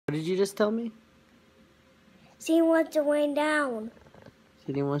did you just tell me? He wants to lay down.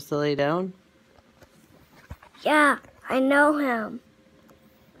 Said he wants to lay down? Yeah, I know him.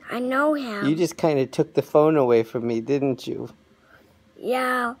 I know him. You just kind of took the phone away from me, didn't you?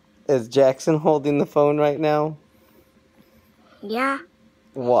 Yeah. Is Jackson holding the phone right now? Yeah.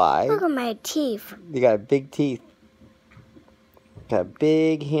 Why? Look at my teeth. You got big teeth. Got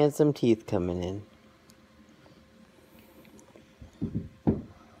big, handsome teeth coming in.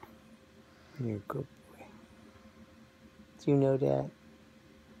 You're a good boy. Do you know that?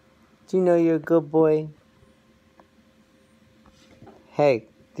 Do you know you're a good boy? Hey,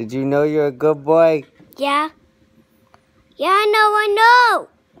 did you know you're a good boy? Yeah. Yeah, I know. I know.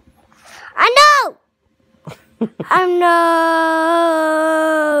 I know.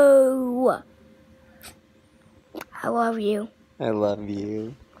 I love you. I love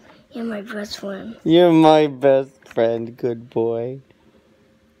you. You're my best friend. You're my best friend, good boy.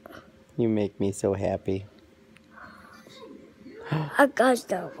 You make me so happy. I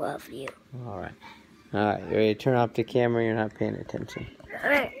gotta love you. All right. All right, you ready to turn off the camera? You're not paying attention. All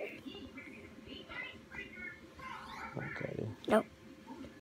right.